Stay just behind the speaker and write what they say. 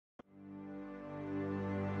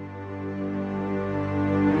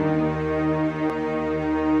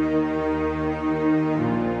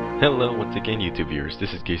Hello once again, YouTube viewers.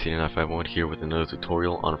 This is Casey951 here with another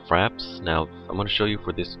tutorial on Fraps. Now I'm going to show you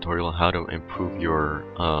for this tutorial how to improve your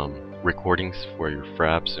recordings for your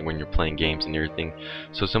Fraps and when you're playing games and everything.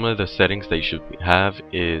 So some of the settings that you should have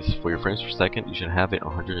is for your frames per second, you should have it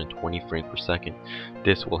 120 frames per second.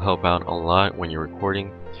 This will help out a lot when you're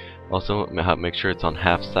recording. Also make sure it's on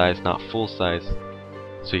half size, not full size,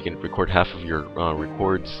 so you can record half of your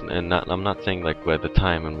records. And I'm not saying like by the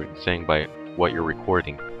time, I'm saying by what you're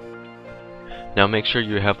recording. Now make sure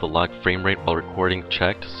you have the locked frame rate while recording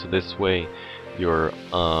checked, so this way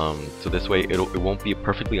it won't be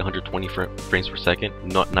perfectly 120 frames per second.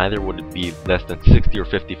 Neither would it be less than 60 or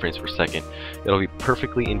 50 frames per second. It'll be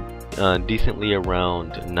perfectly decently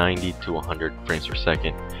around 90 to 100 frames per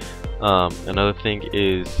second. Another thing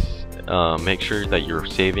is make sure that you're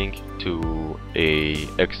saving to a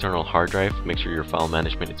external hard drive. Make sure your file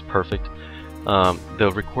management is perfect. The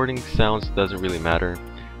recording sounds doesn't really matter,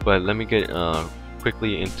 but let me get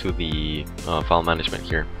quickly into the file management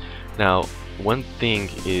here. Now, one thing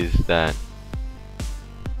is that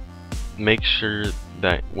make sure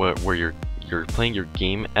that where you're playing your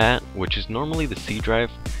game at, which is normally the C drive,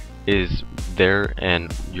 is there,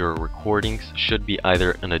 and your recordings should be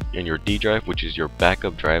either in your D drive, which is your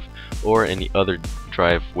backup drive, or any other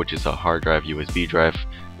drive, which is a hard drive, USB drive,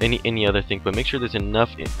 any other thing. But make sure there's enough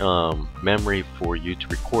memory for you to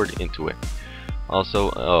record into it.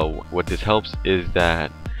 Also, what this helps is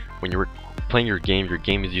that when you're playing your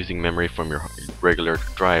game is using memory from your regular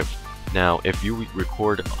drive. Now, if you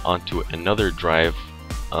record onto another drive,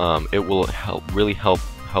 it will really help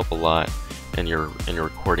a lot in your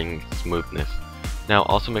recording smoothness. Now,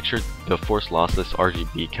 also make sure the force lossless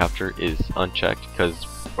RGB capture is unchecked, because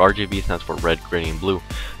RGB stands for red, green, and blue.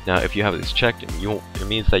 Now, if you have this checked, it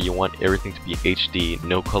means that you want everything to be HD,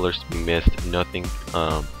 no colors to be missed, nothing.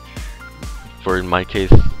 For in my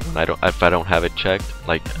case, if I don't have it checked,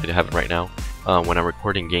 like I have it right now, when I'm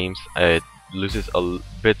recording games, it loses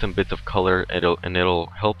bits and bits of color, and it'll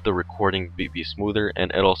help the recording be smoother,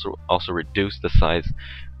 and it'll also reduce the size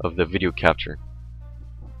of the video capture.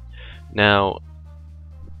 Now,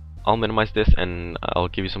 I'll minimize this and I'll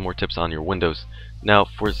give you some more tips on your Windows. Now,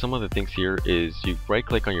 for some of the things here is you right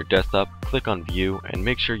click on your desktop, click on view, and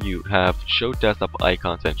make sure you have show desktop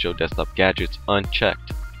icons and show desktop gadgets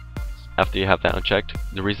unchecked. After you have that unchecked,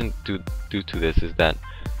 the reason due to this is that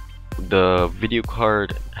the video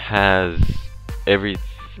card has it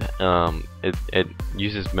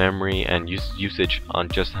uses memory and usage on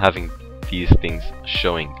just having these things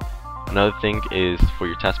showing. Another thing is for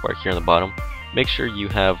your taskbar here on the bottom, make sure you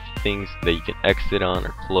have things that you can exit on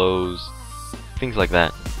or close, things like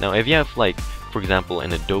that. Now, if you have, like, for example,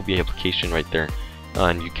 an Adobe application right there,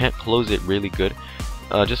 and you can't close it really good,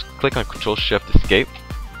 just click on Control-Shift-Escape.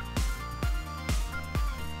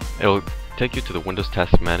 It'll take you to the Windows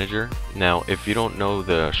Task Manager. Now, if you don't know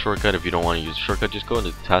the shortcut, if you don't want to use the shortcut, just go to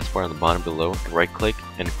the taskbar on the bottom below and right click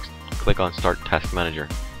and click on Start Task Manager.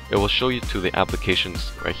 It will show you to the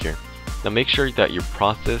applications right here. Now, make sure that your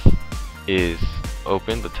process is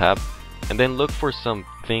open, the tab, and then look for some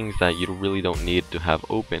things that you really don't need to have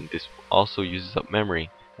open. This also uses up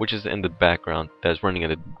memory, which is in the background, that's running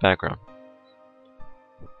in the background.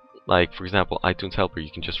 Like, for example, iTunes Helper,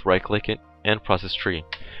 you can just right click it and process tree.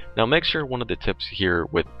 Now, make sure one of the tips here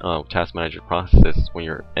with Task Manager processes, when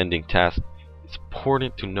you're ending tasks, it's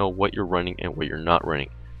important to know what you're running and what you're not running.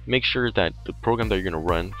 Make sure that the program that you're going to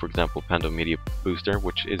run, for example, Panda Media Booster,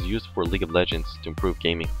 which is used for League of Legends to improve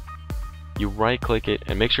gaming, you right click it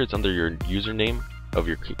and make sure it's under your username of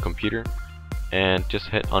your computer, and just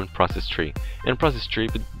hit unprocess tree. Unprocess tree,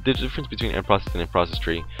 but the difference between unprocess and unprocess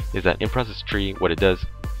tree is that unprocess tree, what it does,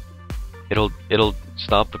 it'll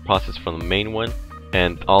stop the process from the main one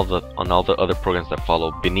and all the other programs that follow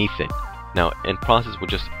beneath it. Now, unprocess will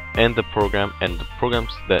just end the program, and the programs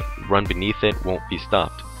that run beneath it won't be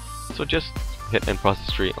stopped. So just hit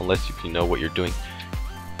unprocess tree unless you know what you're doing.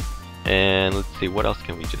 And let's see, what else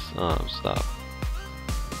can we just stop?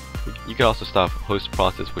 You can also stop host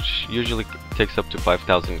process, which usually takes up to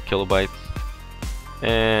 5,000 kilobytes.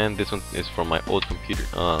 And this one is from my old computer,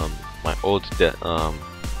 my old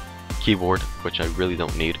keyboard, which I really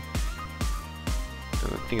don't need.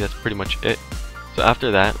 And I think that's pretty much it. So after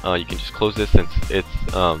that, you can just close this, since it's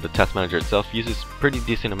the Task Manager itself uses pretty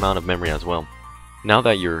decent amount of memory as well. Now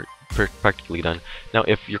that you're practically done. Now,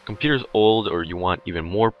 if your computer's old or you want even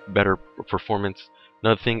better performance,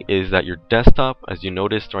 another thing is that your desktop, as you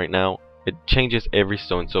noticed right now, it changes every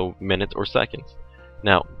so and so minutes or seconds.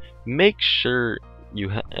 Now, make sure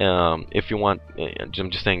if you want, I'm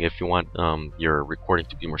just saying, if you want your recording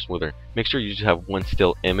to be more smoother, make sure you just have one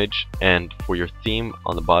still image, and for your theme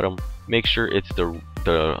on the bottom, make sure it's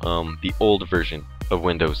the old version of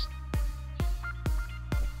Windows.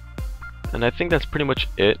 And I think that's pretty much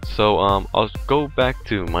it. So I'll go back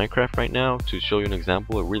to Minecraft right now to show you an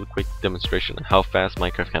example, a really quick demonstration of how fast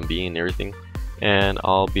Minecraft can be and everything, and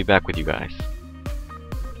I'll be back with you guys.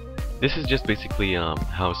 This is just basically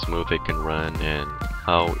how smooth it can run, and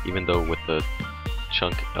how, even though with the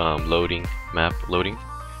chunk map loading,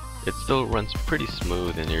 it still runs pretty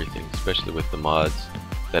smooth and everything, especially with the mods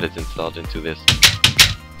that is installed into this.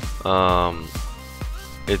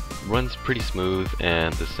 It runs pretty smooth,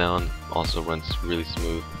 and the sound also runs really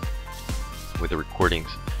smooth with the recordings.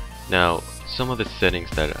 Now, some of the settings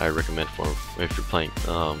that I recommend for if you're playing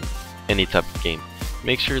any type of game,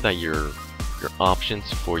 make sure that your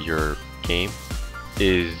options for your game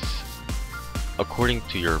is according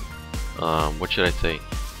to your what should I say?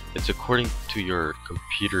 It's according to your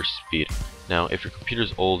computer speed. Now, if your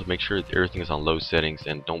computer's old, make sure that everything is on low settings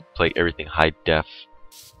and don't play everything high def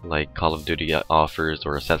like Call of Duty offers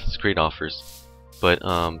or Assassin's Creed offers. But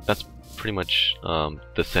that's pretty much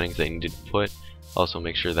the settings that you need to put. Also,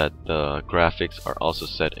 make sure that the graphics are also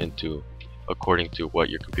set into according to what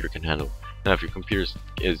your computer can handle. Now, if your computer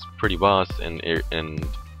is pretty boss and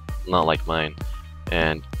not like mine,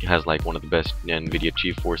 and has like one of the best NVIDIA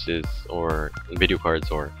GeForces or video cards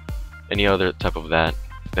or any other type of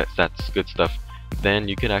that's good stuff, then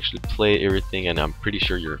you can actually play everything, and I'm pretty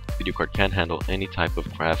sure your video card can handle any type of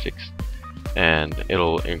graphics, and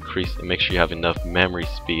it'll increase and make sure you have enough memory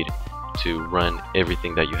speed to run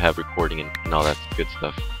everything that you have recording and all that good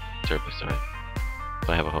stuff. Terribly sorry.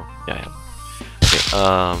 Do I have a hoe? Yeah, I have.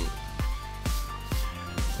 Okay,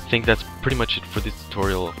 I think that's pretty much it for this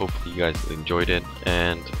tutorial. Hopefully you guys enjoyed it,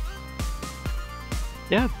 and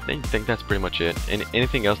yeah, I think that's pretty much it. And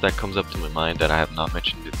anything else that comes up to my mind that I have not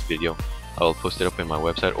mentioned in this video, I will post it up in my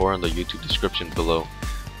website or on the YouTube description below.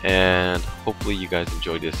 And hopefully you guys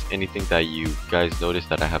enjoyed this. Anything that you guys noticed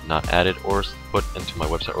that I have not added or put into my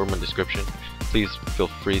website or my description, please feel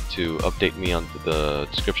free to update me on the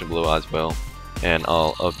description below as well, and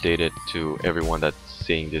I'll update it to everyone that's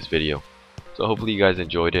seeing this video. So hopefully you guys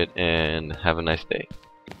enjoyed it, and have a nice day.